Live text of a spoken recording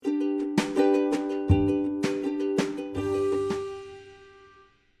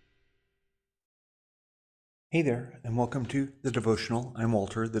Hey there, and welcome to the Devotional. I'm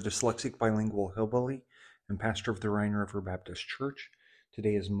Walter, the dyslexic bilingual hillbilly and pastor of the Rhine River Baptist Church.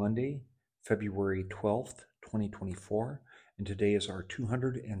 Today is Monday, February 12th, 2024, and today is our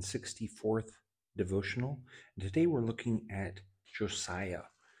 264th devotional. And today we're looking at Josiah.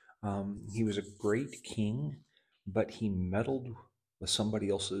 He was a great king, but he meddled with somebody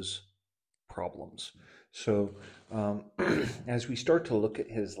else's problems. So, as we start to look at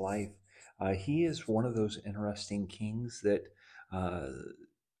his life, he is one of those interesting kings that uh,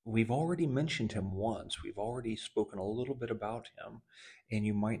 we've already mentioned him once. We've already spoken a little bit about him, and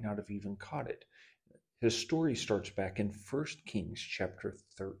you might not have even caught it. His story starts back in 1 Kings chapter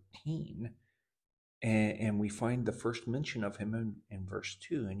 13, and we find the first mention of him in verse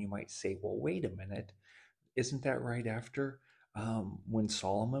 2. And you might say, well, wait a minute. Isn't that right after when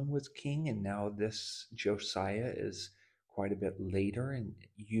Solomon was king? And now this Josiah is quite a bit later. And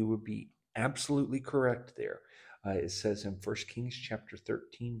you would be absolutely correct there. It says in 1 Kings chapter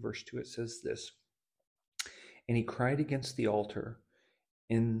 13, verse 2, it says this: And he cried against the altar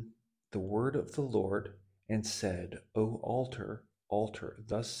in the word of the Lord, and said, O altar, altar,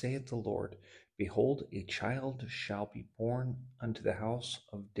 thus saith the Lord, behold, a child shall be born unto the house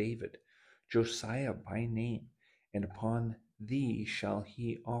of David, Josiah by name, and upon thee shall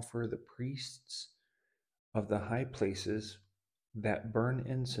he offer the priests of the high places that burn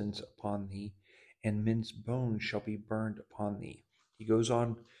incense upon thee, and men's bones shall be burned upon thee. He goes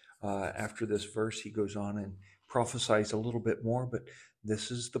on after this verse, he goes on and prophesies a little bit more, but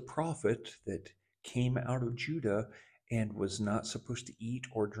this is the prophet that came out of Judah and was not supposed to eat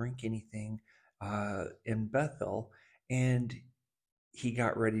or drink anything in Bethel. And he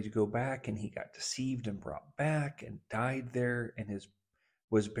got ready to go back, and he got deceived and brought back and died there, and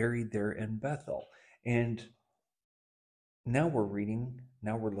was buried there in Bethel. And now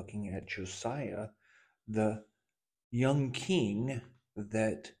we're looking at Josiah, the young king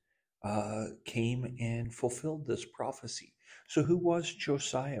that came and fulfilled this prophecy. So, who was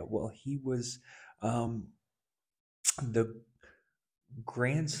Josiah? Well, he was um, the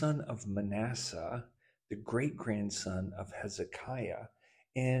grandson of Manasseh, the great grandson of Hezekiah,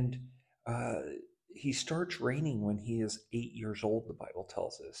 and uh, he starts reigning when he is 8 years old, the Bible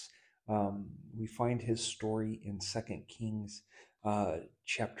tells us. We find his story in 2 Kings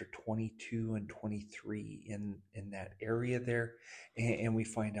chapter 22 and 23 in that area there, and we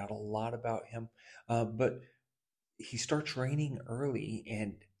find out a lot about him. But he starts reigning early,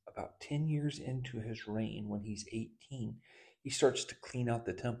 and about 10 years into his reign, when he's 18, he starts to clean out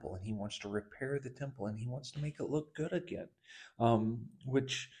the temple, and he wants to repair the temple, and he wants to make it look good again.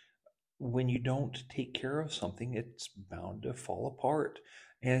 Which, when you don't take care of something, it's bound to fall apart.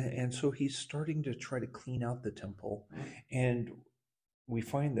 And so he's starting to try to clean out the temple. And we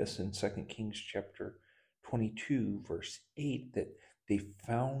find this in 2 Kings chapter 22, verse 8, that they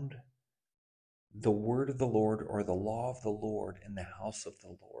found the word of the Lord, or the law of the Lord, in the house of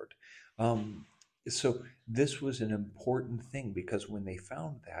the Lord. Um, so this was an important thing, because when they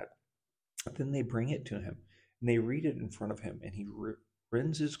found that, then they bring it to him and they read it in front of him, and he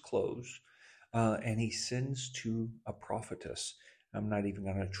rends his clothes, and he sends to a prophetess. I'm not even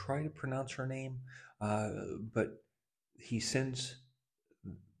going to try to pronounce her name, but he sends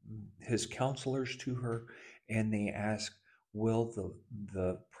his counselors to her, and they ask, will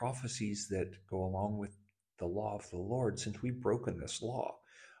the prophecies that go along with the law of the Lord, since we've broken this law,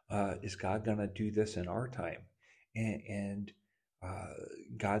 is God going to do this in our time? And uh,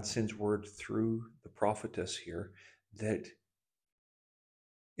 God sends word through the prophetess here that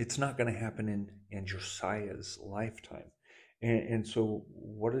it's not going to happen in Josiah's lifetime. And so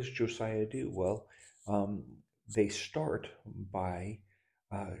what does Josiah do? Well, um, they start by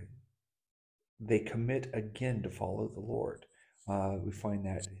uh, they commit again to follow the Lord. We find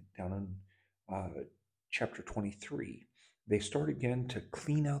that down in chapter 23. They start again to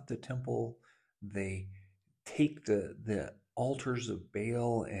clean out the temple. They take the altars of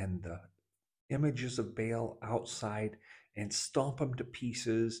Baal and the images of Baal outside and stomp them to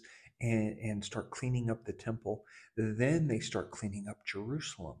pieces, and start cleaning up the temple. Then they start cleaning up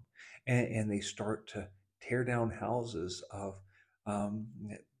Jerusalem, and they start to tear down houses of um,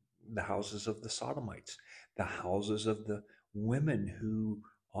 the houses of the Sodomites, the houses of the women who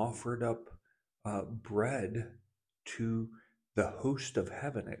offered up bread to the host of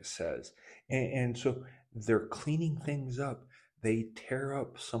heaven, it says. And so they're cleaning things up. They tear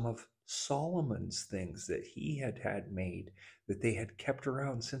up some of Solomon's things that he had made, that they had kept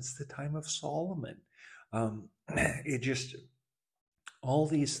around since the time of Solomon. It just, all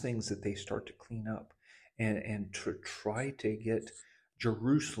these things that they start to clean up, and to try to get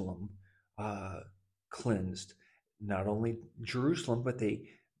Jerusalem uh, cleansed not only Jerusalem, but they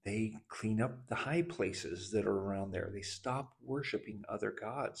clean up the high places that are around there. They stop worshiping other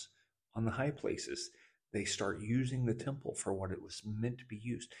gods on the high places. They start using the temple for what it was meant to be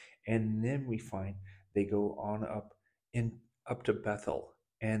used. And then we find they go on up to Bethel,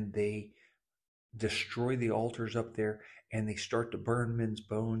 and they destroy the altars up there, and they start to burn men's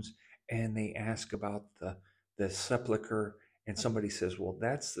bones, and they ask about the sepulcher, and somebody says, well,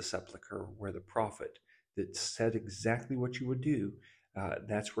 that's the sepulcher where the prophet that said exactly what you would do,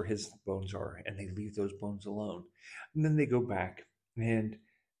 that's where his bones are, and they leave those bones alone. And then they go back, and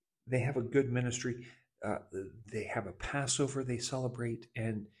they have a good ministry. uh, they have a Passover they celebrate,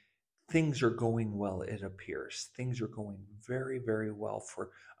 and things are going well. It appears things are going very, very well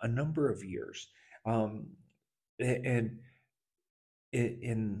for a number of years. um, and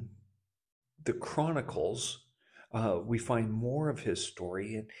in the Chronicles, we find more of his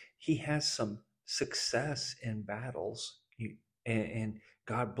story, and he has some success in battles, and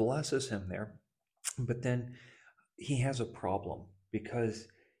God blesses him there. But then he has a problem because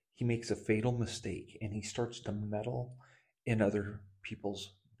he makes a fatal mistake and he starts to meddle in other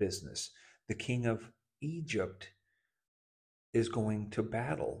people's business. The king of Egypt is going to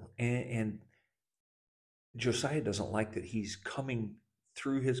battle, and Josiah doesn't like that he's coming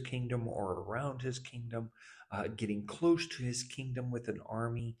through his kingdom or around his kingdom, getting close to his kingdom with an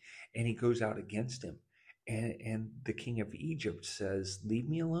army, and he goes out against him. And the king of Egypt says, leave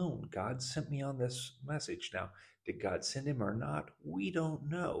me alone. God sent me on this message. Now, did God send him or not? We don't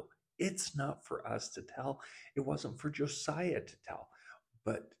know. It's not for us to tell. It wasn't for Josiah to tell.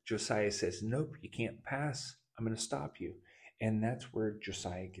 But Josiah says, nope, you can't pass. I'm going to stop you. And that's where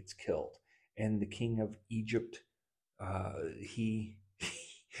Josiah gets killed. And the king of Egypt, he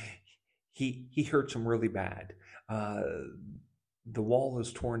he hurts him really bad. Uh, the wall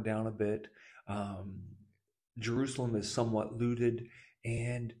is torn down a bit. Um, Jerusalem is somewhat looted,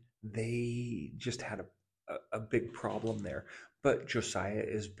 and they just had a big problem there. But Josiah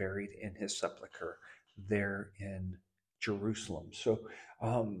is buried in his sepulcher there in Jerusalem. So,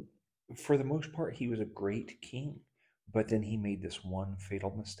 um, for the most part, he was a great king, but then he made this one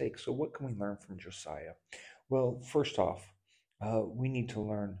fatal mistake. So, what can we learn from Josiah? Well, first off, we need to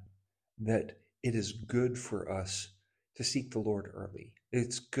learn that it is good for us to seek the Lord early.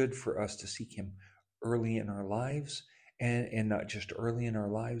 It's good for us to seek Him early in our lives, and not just early in our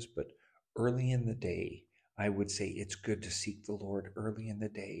lives, but early in the day. I would say it's good to seek the Lord early in the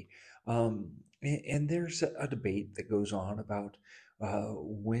day. And there's a debate that goes on about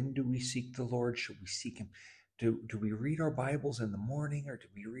when do we seek the Lord? Should we seek Him? Do we read our Bibles in the morning, or do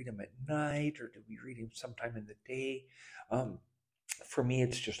we read them at night, or do we read them sometime in the day? Um, for me,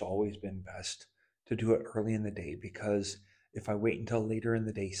 it's just always been best to do it early in the day, because if I wait until later in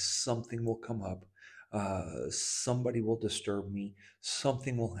the day, something will come up. Somebody will disturb me,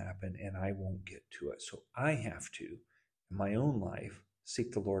 something will happen, and I won't get to it. So I have to, in my own life,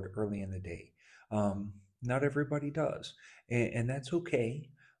 seek the Lord early in the day. Not everybody does, and that's okay.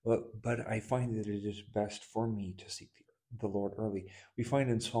 But I find that it is best for me to seek the Lord early. We find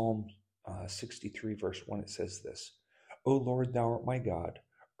in Psalm 63, verse 1, it says this: O Lord, thou art my God.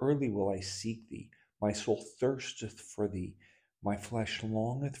 Early will I seek thee. My soul thirsteth for thee. My flesh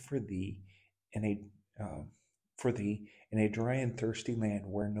longeth in a for thee in a dry and thirsty land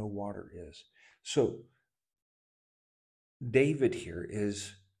where no water is. So David here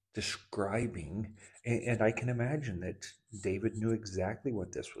is describing, and I can imagine that David knew exactly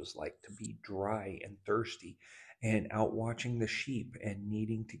what this was like, to be dry and thirsty and out watching the sheep and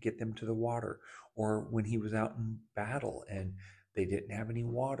needing to get them to the water, or when he was out in battle and they didn't have any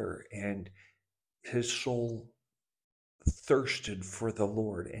water, and his soul thirsted for the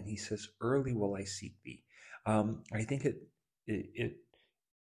Lord, and he says, early will I seek thee. I think it, it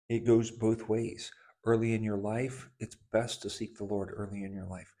it goes both ways. Early in your life, it's best to seek the Lord early in your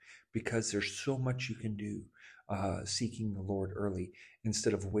life, because there's so much you can do seeking the Lord early,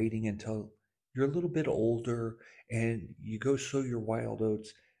 instead of waiting until you're a little bit older and you go sow your wild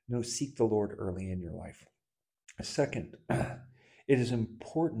oats. No, seek the Lord early in your life. Second, it is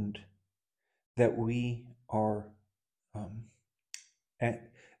important that we are um,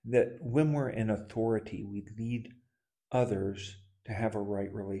 that when we're in authority, we lead others to have a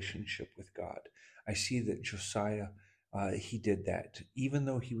right relationship with God. I see that Josiah, he did that. Even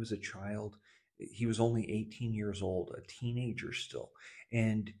though he was a child, he was only 18 years old, a teenager still,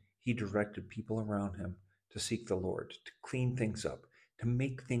 and he directed people around him to seek the Lord, to clean things up, to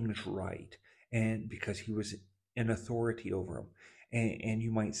make things right, and because he was in authority over them. And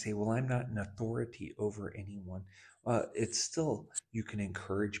you might say, well, I'm not an authority over anyone. It's still, you can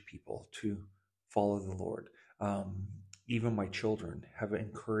encourage people to follow the Lord. Um, Even my children have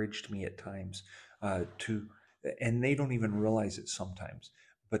encouraged me at times to, and they don't even realize it sometimes,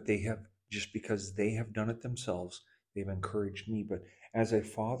 but they have, just because they have done it themselves, they've encouraged me. But as a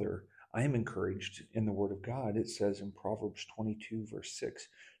father, I am encouraged in the Word of God. It says in Proverbs 22, verse 6,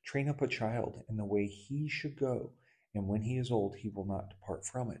 train up a child in the way he should go, and when he is old, he will not depart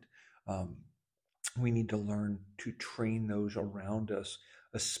from it. Um, we need to learn to train those around us,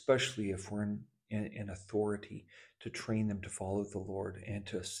 especially if we're in authority, to train them to follow the Lord and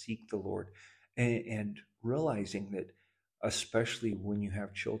to seek the Lord. And realizing that, especially when you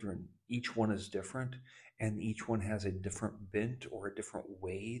have children, each one is different and each one has a different bent or a different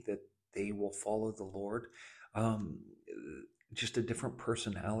way that they will follow the Lord. Um, just a different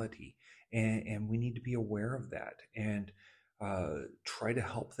personality. And we need to be aware of that and try to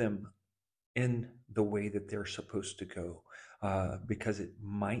help them in the way that they're supposed to go, because it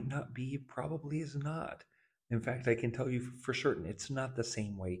might not be, probably is not. In fact, I can tell you for certain it's not the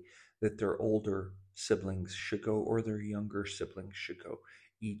same way that their older siblings should go or their younger siblings should go.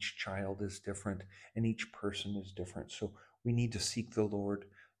 Each child is different and each person is different. So we need to seek the Lord,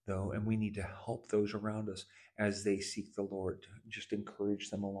 though, and we need to help those around us as they seek the Lord, just encourage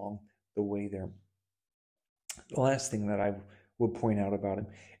them along the way there. The last thing that I would point out about him,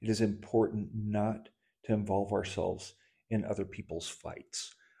 it is important not to involve ourselves in other people's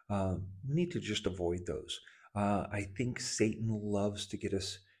fights. We need to just avoid those. I think Satan loves to get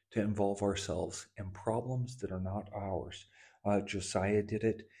us to involve ourselves in problems that are not ours. Josiah did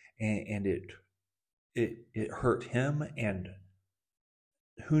it, and it hurt him, and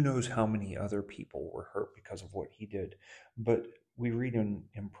who knows how many other people were hurt because of what he did. But we read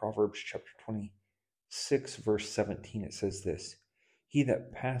in Proverbs chapter 26, verse 17, it says this: He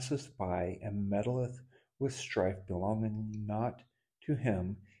that passeth by and meddleth with strife belonging not to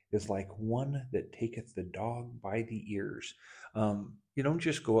him is like one that taketh the dog by the ears. You don't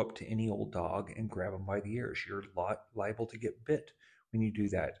just go up to any old dog and grab him by the ears. You're liable to get bit when you do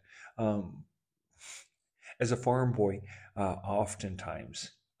that. Um, as a farm boy,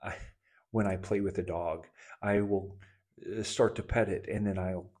 oftentimes when I play with a dog, I will start to pet it, and then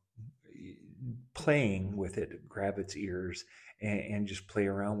I'll, playing with it, grab its ears and just play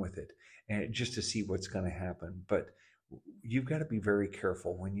around with it, and just to see what's going to happen. But you've got to be very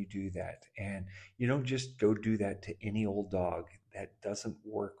careful when you do that, and you don't just go do that to any old dog. That doesn't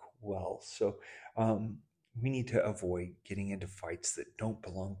work well. So we need to avoid getting into fights that don't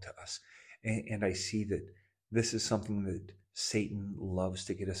belong to us. And I see that this is something that Satan loves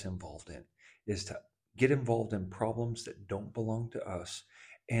to get us involved in, is to get involved in problems that don't belong to us,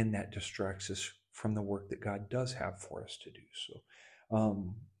 and that distracts us from the work that God does have for us to do.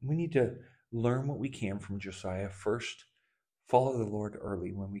 So we need to learn what we can from Josiah. First, follow the Lord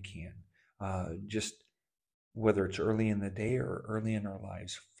early when we can. Just whether it's early in the day or early in our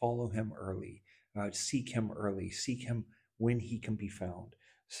lives, follow him early. Seek him early. Seek him when he can be found.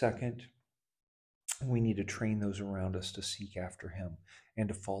 Second, we need to train those around us to seek after him and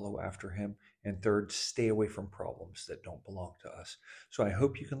to follow after him. And third, stay away from problems that don't belong to us. So I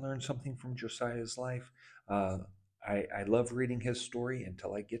hope you can learn something from Josiah's life. I love reading his story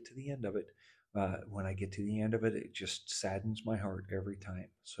until I get to the end of it. When I get to the end of it, it just saddens my heart every time.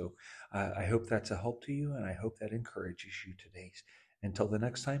 So I hope that's a help to you, and I hope that encourages you today. Until the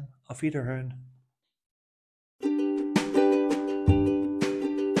next time, auf Wiederhören.